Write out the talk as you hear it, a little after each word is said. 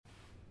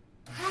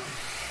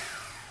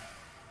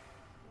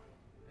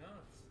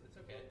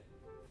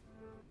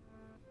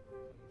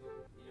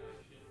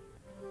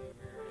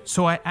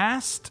So I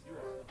asked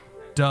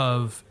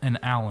Dove and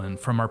Alan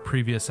from our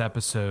previous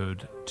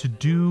episode to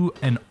do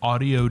an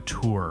audio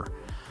tour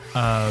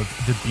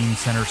of the Beam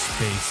Center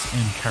space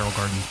in Carroll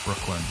Gardens,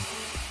 Brooklyn.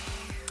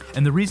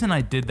 And the reason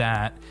I did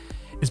that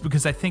is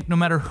because I think no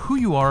matter who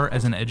you are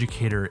as an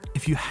educator,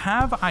 if you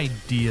have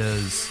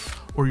ideas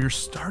or you're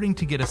starting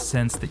to get a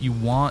sense that you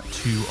want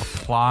to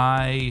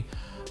apply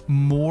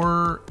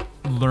more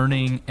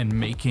learning and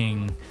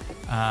making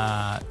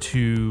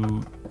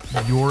to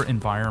your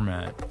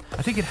environment,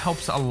 I think it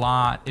helps a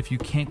lot if you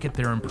can't get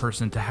there in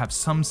person to have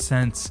some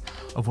sense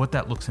of what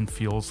that looks and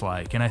feels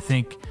like. And I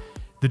think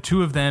the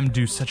two of them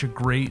do such a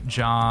great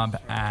job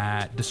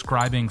at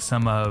describing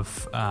some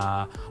of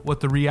what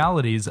the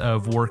realities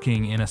of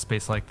working in a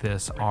space like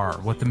this are,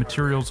 what the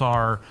materials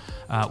are,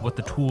 what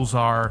the tools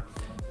are.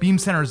 Beam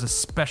Center is a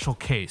special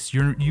case.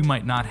 You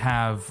might not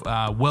have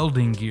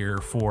welding gear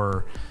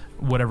for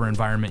whatever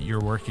environment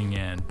you're working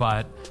in,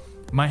 but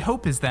my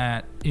hope is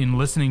that in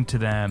listening to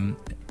them,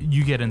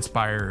 you get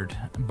inspired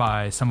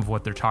by some of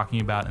what they're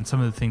talking about and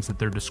some of the things that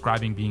they're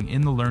describing being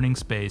in the learning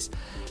space.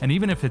 And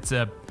even if it's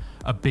a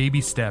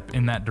baby step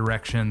in that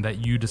direction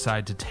that you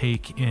decide to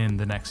take in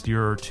the next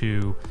year or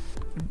two,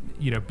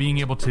 being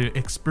able to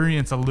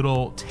experience a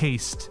little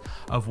taste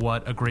of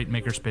what a great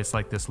makerspace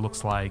like this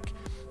looks like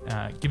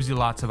gives you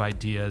lots of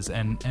ideas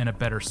and a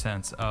better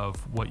sense of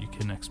what you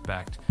can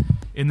expect.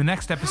 In the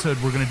next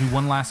episode, we're going to do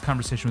one last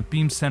conversation with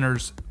Beam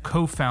Center's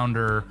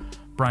co-founder,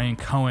 Brian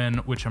Cohen,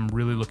 which I'm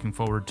really looking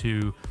forward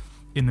to.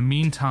 In the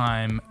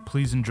meantime,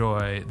 please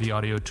enjoy the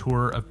audio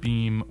tour of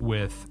Beam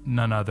with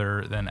none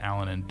other than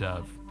Alan and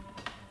Dove.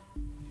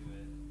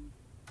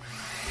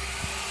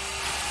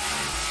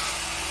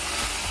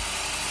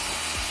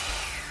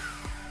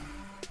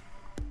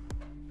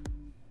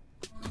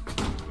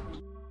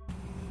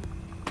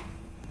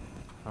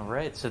 All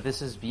right, so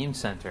this is Beam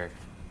Center.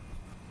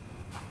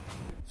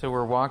 So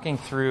we're walking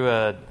through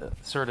a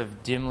sort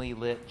of dimly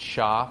lit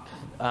shop,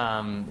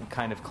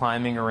 kind of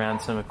climbing around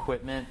some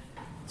equipment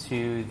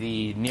to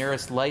the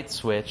nearest light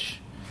switch,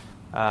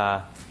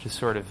 just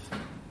sort of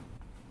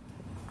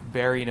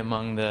buried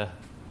among the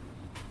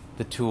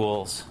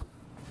tools.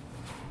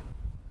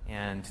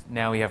 And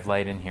now we have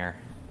light in here.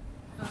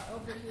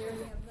 Over here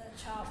we have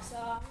the chop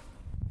saw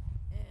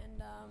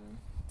and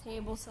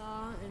table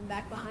saw, and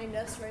back behind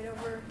us, right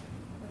over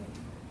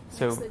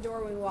next to the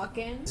door we walk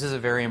in. This is a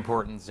very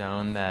important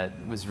zone that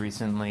was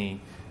recently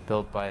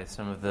built by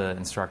some of the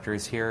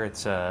instructors here.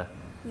 It's the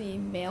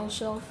mail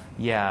shelf.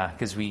 Yeah,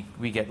 because we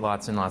get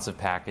lots and lots of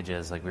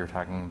packages. Like we were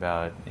talking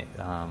about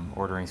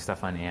ordering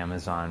stuff on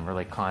Amazon. We're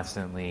like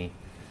constantly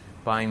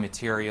buying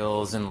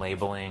materials and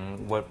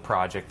labeling what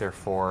project they're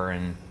for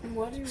and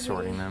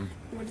sorting them.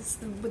 What is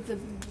with the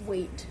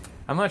weight?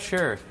 I'm not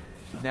sure.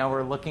 Now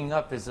we're looking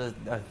up is a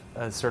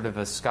sort of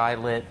a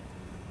skylit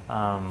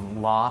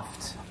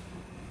loft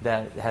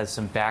that has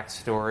some back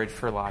storage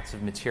for lots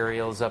of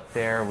materials up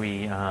there.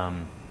 We, all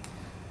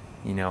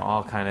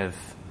kind of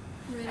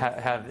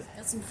have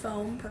some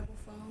foam, purple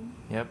foam.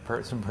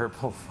 Yep, some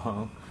purple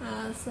foam.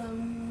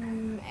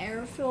 Some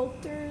air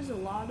filters, a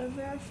lot of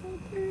air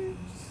filters.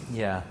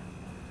 Yeah.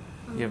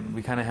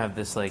 We kind of have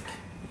this like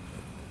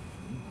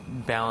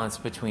balance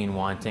between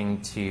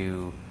wanting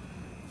to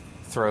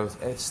throw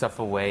stuff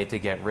away to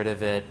get rid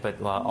of it,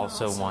 but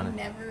also want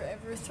never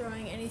ever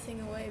throwing anything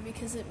away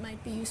because it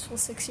might be useful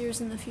 6 years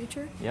in the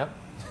future. Yep,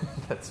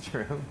 that's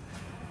true.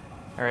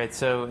 All right,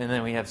 so and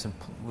then we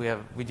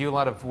do a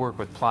lot of work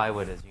with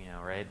plywood, as you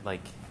know, right?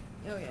 Like,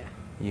 oh yeah,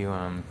 you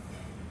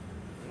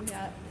we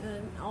got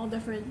all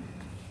different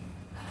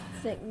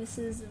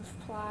thicknesses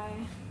of ply,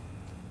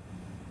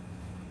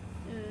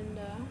 and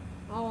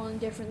all in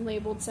different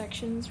labeled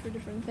sections for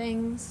different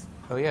things.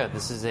 Oh yeah,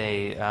 this is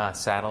a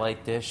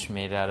satellite dish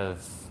made out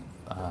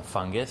of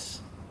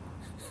fungus.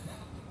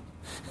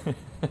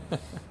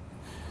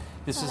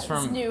 This is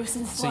from. It's new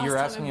since the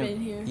last time I've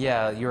been here.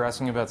 Yeah, you were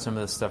asking about some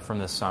of the stuff from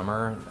the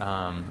summer,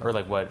 or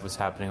like what was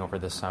happening over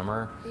the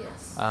summer.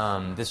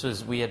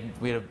 Yes. We had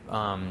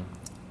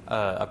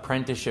a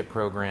apprenticeship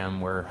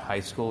program where high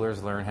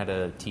schoolers learn how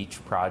to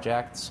teach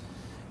projects,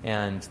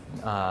 and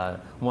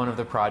one of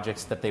the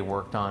projects that they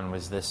worked on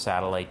was this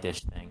satellite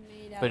dish thing.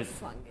 Made out of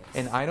fungus.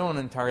 And I don't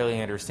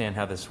entirely understand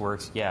how this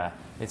works. Yeah,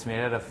 it's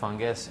made out of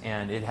fungus,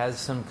 and it has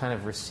some kind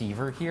of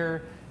receiver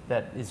here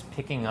that is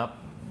picking up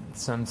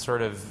some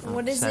sort of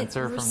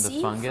sensor from the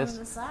fungus. From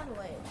the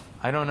satellite?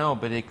 I don't know,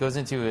 but it goes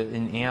into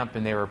an amp,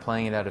 and they were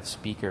playing it out of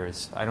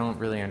speakers. I don't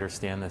really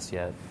understand this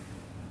yet.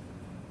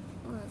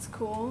 Well, that's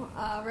cool.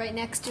 Right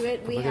next to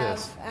it, we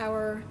have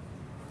our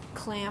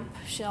clamp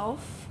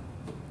shelf.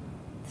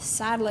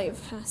 Satellite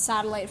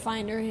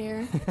finder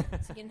here. So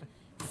you can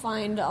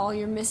find all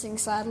your missing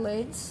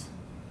satellites.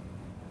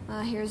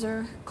 Here's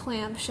our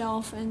clamp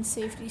shelf and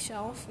safety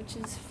shelf, which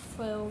is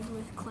filled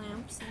with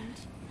clamps. And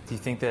do you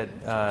think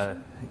that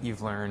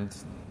you've learned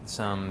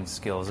some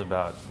skills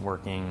about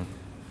working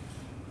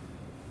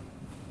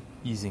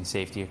using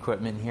safety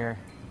equipment here?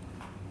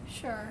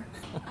 Sure.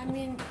 I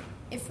mean,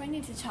 if I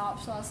need to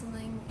chop saw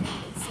something and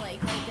it's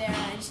like right there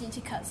and I just need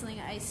to cut something,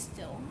 I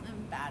still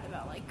am bad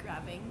about like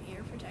grabbing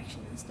ear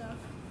protection and stuff.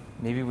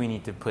 Maybe we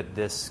need to put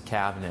this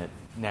cabinet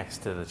next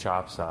to the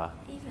chop saw.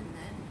 Even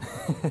then.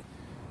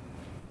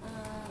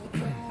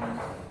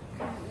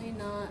 Currently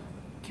not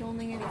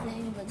killing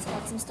anything, but it's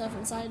got some stuff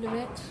inside of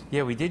it.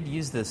 Yeah, we did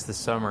use this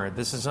summer.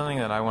 This is something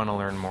that I want to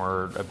learn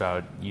more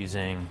about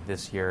using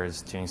this year,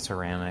 is doing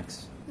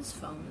ceramics. This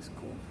foam is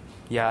cool.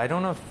 Yeah, I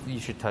don't know if you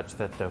should touch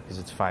that though, because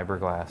it's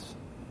fiberglass.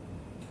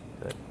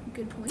 But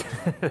Good point.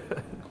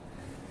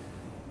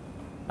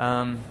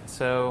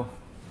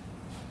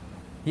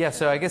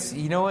 So I guess,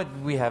 you know what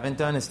we haven't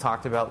done is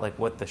talked about like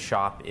what the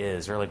shop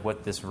is, or like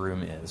what this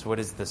room is. What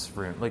is this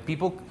room? Like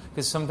people,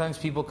 because sometimes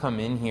people come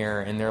in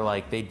here and they're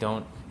like,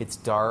 it's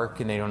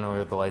dark and they don't know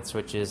where the light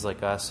switch is,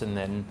 like us, and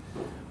then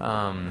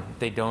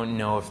they don't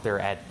know if they're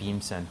at Beam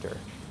Center,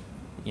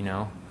 you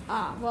know?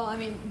 Well, I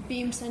mean,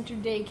 Beam Center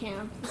Day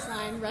Camp, the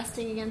sign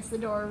resting against the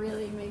door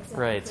really makes it.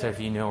 Right, so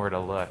if you know where to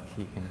look,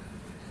 you can.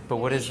 But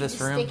what is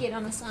this room? Stick it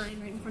on a sign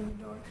right in front of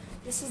the door.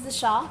 This is the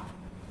shop.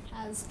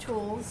 Has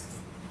tools.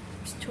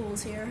 There's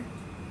tools here.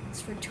 It's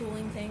for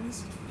tooling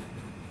things.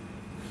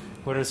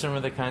 What are some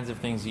of the kinds of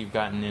things you've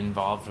gotten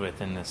involved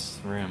with in this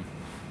room?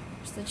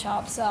 There's the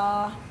chop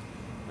saw,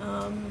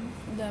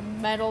 the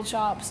metal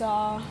chop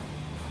saw.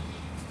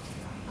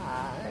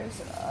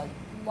 There's a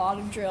lot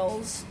of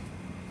drills.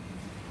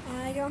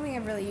 I don't think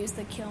I've really used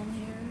the kiln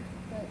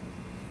here,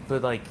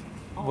 but like,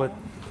 what?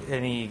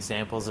 Any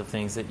examples of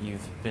things that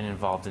you've been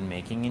involved in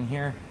making in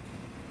here?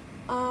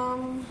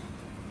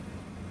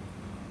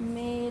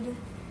 Made. It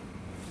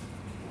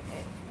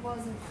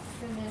wasn't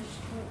finished,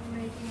 but we're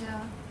making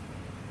a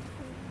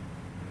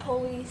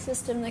pulley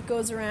system that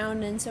goes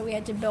around, and so we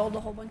had to build a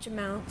whole bunch of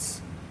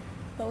mounts,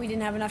 but we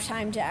didn't have enough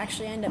time to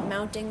actually end up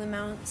mounting the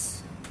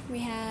mounts. We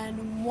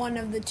had one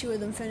of the two of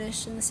them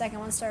finished, and the second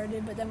one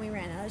started, but then we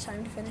ran out of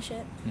time to finish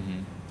it.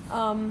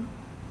 Mm-hmm.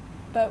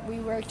 But we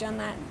worked on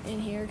that in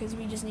here because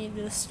we just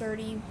needed a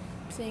sturdy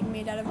thing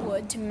made out of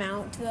wood to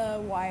mount the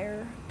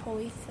wire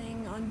pulley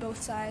thing on both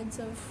sides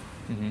of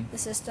the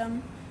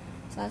system.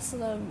 So that's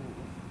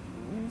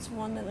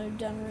one that I've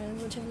done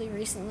relatively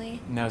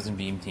recently. And that was in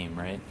Beam Team,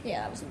 right?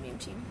 Yeah, that was in Beam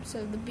Team.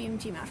 So the Beam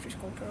Team after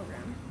school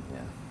program. Yeah.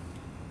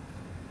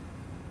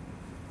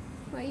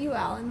 What about you,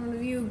 Alan? What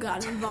have you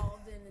gotten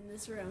involved in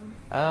this room?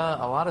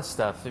 A lot of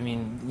stuff. I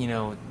mean,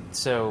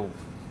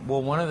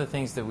 one of the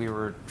things that we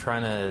were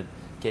trying to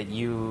get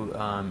you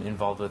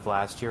involved with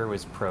last year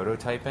was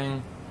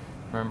prototyping.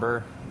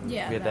 Remember?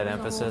 Yeah, we had that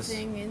emphasis. The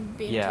whole thing in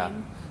Beam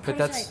Team.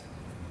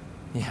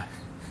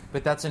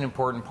 But that's an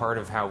important part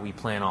of how we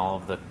plan all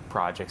of the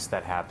projects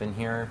that happen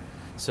here.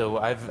 So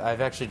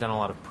I've actually done a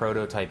lot of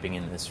prototyping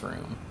in this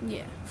room.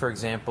 Yeah. For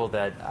example,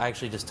 that I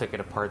actually just took it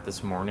apart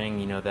this morning.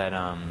 You know that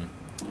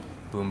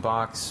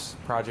boombox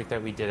project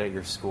that we did at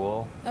your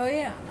school? Oh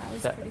yeah, that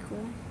was pretty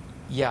cool.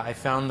 Yeah, I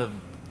found the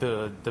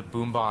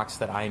boombox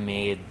that I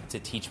made to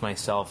teach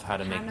myself how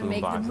to make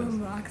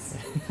boomboxes.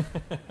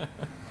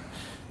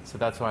 So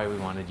that's why we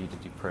wanted you to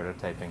do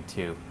prototyping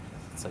too.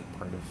 It's like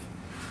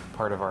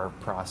part of our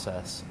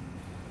process.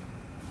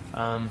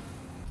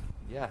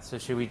 So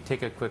should we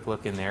take a quick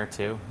look in there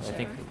too? Sure. I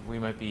think we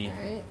might be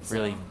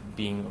really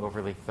being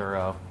overly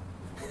thorough.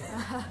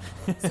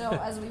 So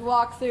as we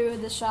walk through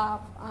the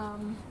shop,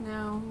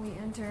 now we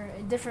enter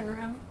a different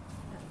room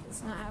that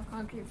does not have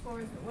concrete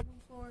floors but wooden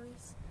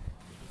floors.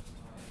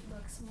 It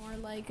looks more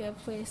like a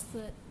place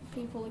that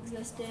people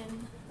exist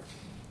in.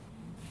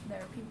 There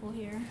are people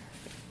here.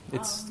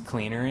 It's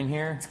cleaner in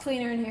here? It's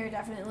cleaner in here,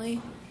 definitely.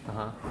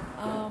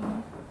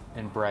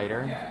 And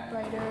brighter?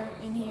 Brighter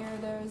in here.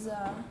 There's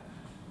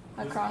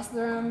across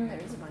the room,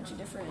 there's a bunch of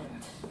different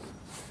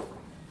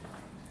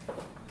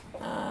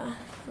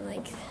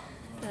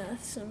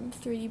some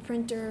 3D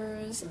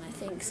printers, and I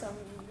think some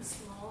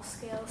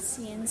small-scale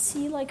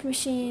CNC-like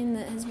machine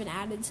that has been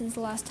added since the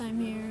last time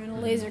here, and a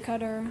laser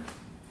cutter.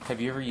 Have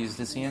you ever used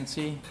a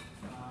CNC?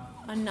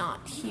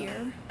 Not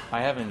here.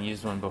 I haven't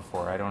used one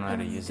before. I don't know how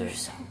to use it. They're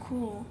so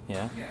cool.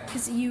 Yeah?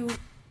 Because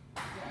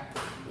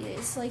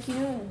it's like,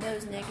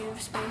 those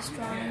negative space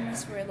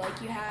drawings where,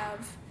 like, you have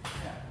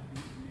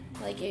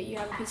a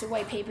piece of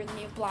white paper, then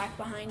you have black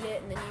behind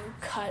it, and then you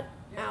cut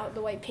out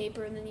the white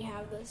paper, and then you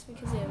have this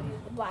because you have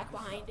the black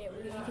behind it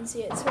where you can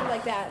see it. Sort of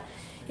like that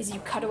is you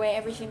cut away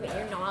everything that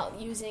you're not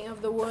using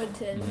of the wood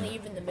to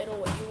leave in the middle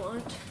what you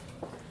want.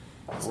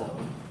 So,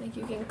 like,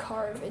 you can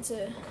carve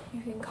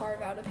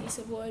out a piece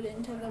of wood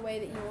into the way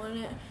that you want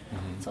it.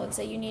 So let's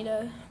say you need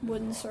a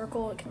wooden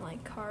circle, it can,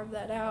 like, carve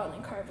that out and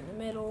then carve in the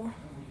middle.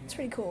 It's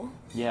pretty cool.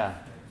 Yeah,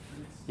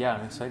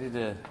 I'm excited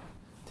to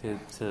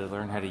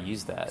learn how to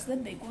use that. Is the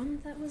big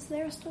one that was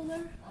there still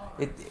there?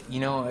 I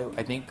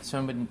think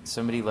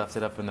somebody left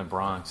it up in the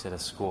Bronx at a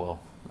school,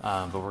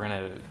 but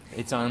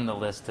it's on the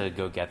list to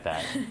go get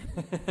that.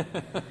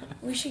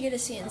 We should get a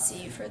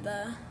CNC for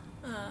the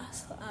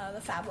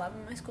Fab Lab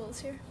in my school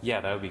this year.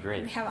 Yeah, that would be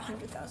great. We have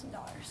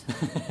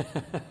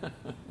 $100,000.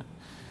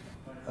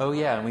 Oh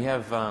yeah, and we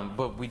have,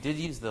 but we did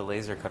use the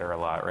laser cutter a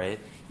lot, right?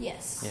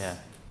 Yes. Yeah.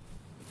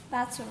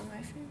 That's one of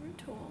my favorite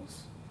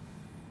tools.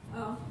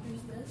 Oh,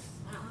 there's this.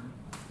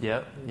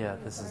 Yep. Yeah.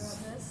 This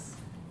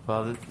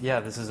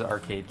is an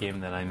arcade game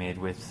that I made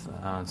with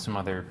some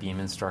other beam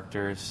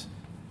instructors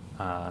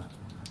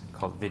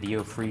called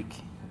Video Freak,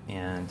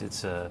 and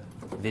it's a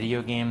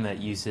video game that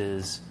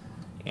uses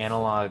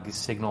analog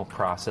signal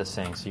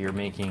processing. So you're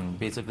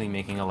basically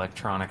making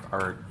electronic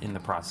art in the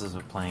process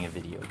of playing a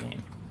video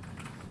game.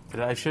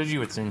 I showed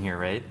you what's in here,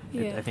 right?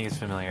 Yeah. I think it's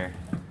familiar.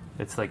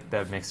 It's like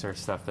the mixer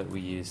stuff that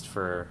we used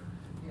for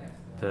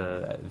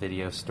the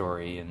video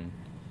story and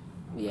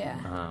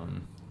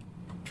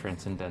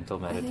transcendental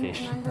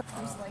meditation. I remember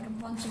there's like a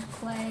bunch of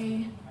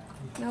clay.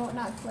 No,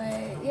 not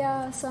clay.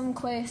 Yeah, some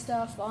clay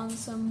stuff on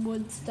some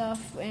wood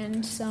stuff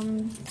and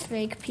some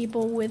fake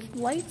people with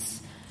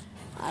lights.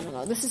 I don't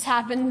know. This has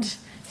happened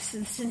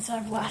since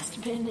I've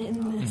last been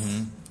in this.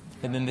 Mm-hmm.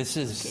 And then this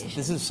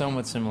is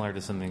somewhat similar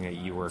to something that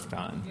you worked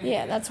on.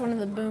 Yeah, that's one of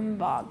the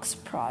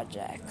Boombox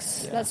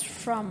projects. Yeah. That's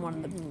from one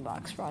of the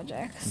Boombox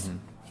projects. Mm-hmm.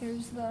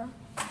 Here's the...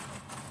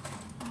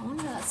 I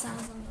wonder how that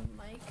sounds on the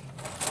mic.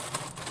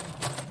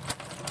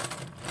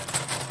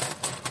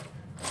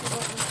 Here's a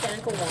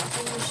mechanical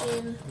washing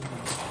machine.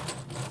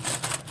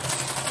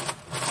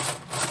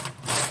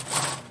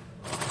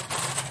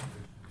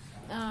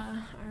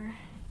 Our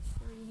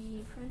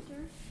 3D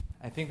printer.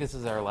 I think this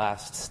is our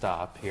last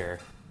stop here.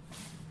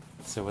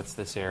 So what's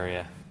this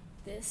area?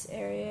 This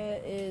area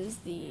is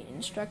the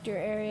instructor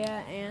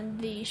area and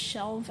the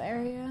shelf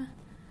area.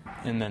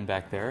 And then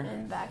back there?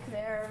 And back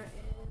there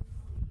is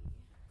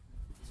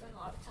spend a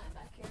lot of time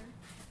back here.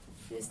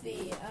 Is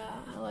the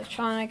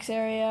electronics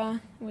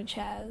area, which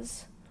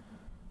has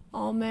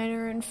all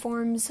manner and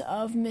forms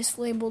of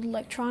mislabeled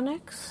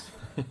electronics.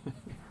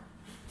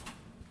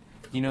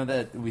 You know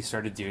that we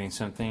started doing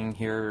something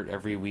here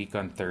every week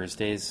on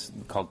Thursdays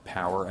called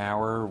Power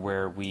Hour,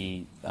 where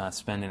we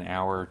spend an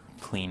hour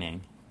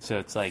cleaning. So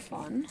it's like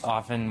fun.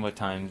 Often what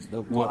times...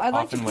 Well, I'd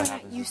like to point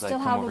out you still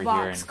have a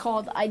box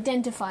called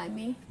Identify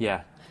Me.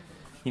 Yeah.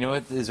 You know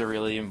what is a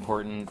really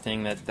important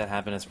thing that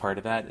happened as part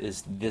of that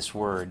is this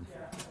word.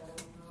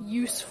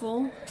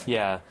 Useful.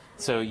 Yeah.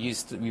 So we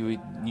used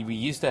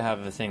to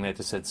have a thing that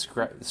just said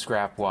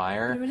scrap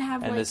wire, it would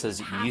have and like this says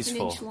half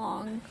useful. an inch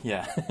long.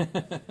 Yeah.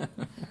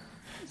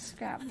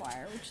 Scrap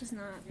wire, which is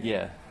not.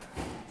 Yeah.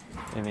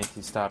 It makes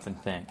you stop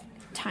and think.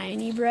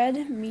 Tiny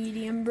bread,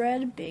 medium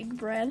bread, big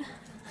bread.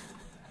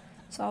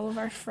 It's all of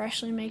our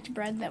freshly made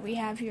bread that we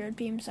have here at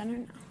Beam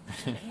Center.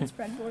 No, it's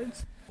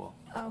breadboards. Cool.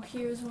 Oh,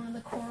 here's one of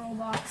the coral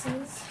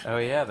boxes. Oh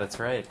yeah, that's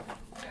right.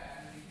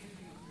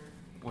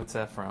 What's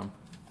that from?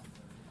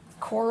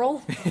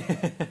 Coral.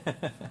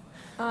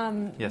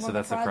 Yeah, so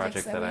that's the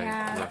project that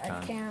I worked at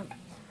on. Camp.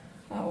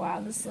 Oh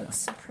wow, this looks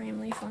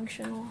supremely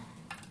functional.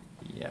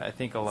 Yeah, I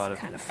think a lot of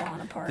kind of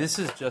falling apart. This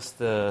is just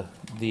the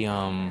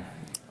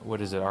what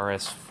is it,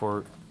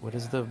 RS4? What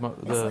is the it's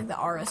like the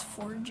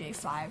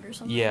RS4J5 or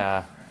something.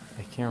 Yeah,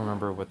 I can't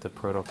remember what the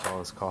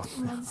protocol is called.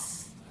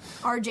 That's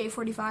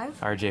RJ45.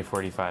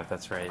 RJ45,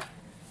 that's right.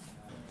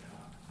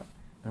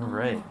 All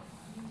right.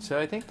 So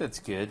I think that's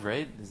good,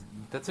 right?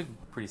 That's a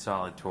pretty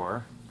solid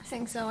tour. I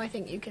think so. I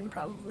think you can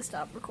probably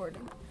stop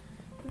recording.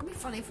 It'd be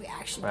funny if we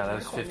actually. Wow, that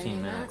was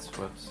 15 minutes.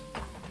 Whoops.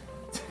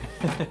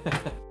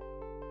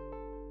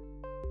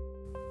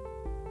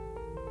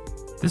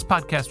 This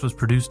podcast was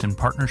produced in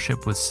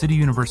partnership with City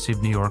University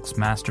of New York's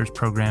Master's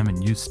Program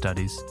in Youth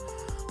Studies.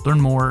 Learn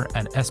more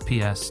at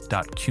sps.cuny.edu.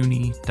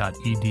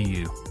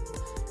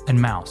 And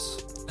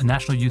Mouse, a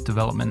national youth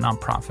development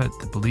nonprofit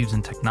that believes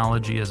in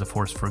technology as a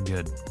force for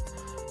good.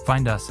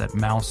 Find us at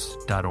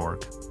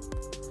mouse.org.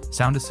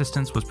 Sound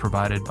assistance was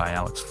provided by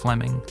Alex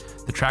Fleming.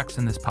 The tracks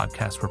in this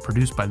podcast were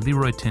produced by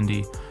Leroy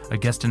Tindy, a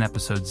guest in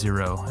episode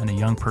 0, and a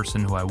young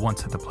person who I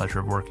once had the pleasure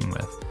of working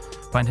with.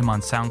 Find him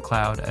on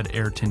SoundCloud at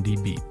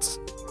AirTindyBeats.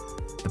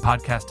 The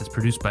podcast is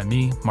produced by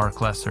me, Mark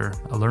Lesser,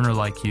 a learner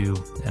like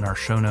you, and our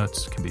show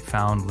notes can be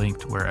found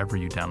linked wherever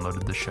you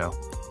downloaded the show.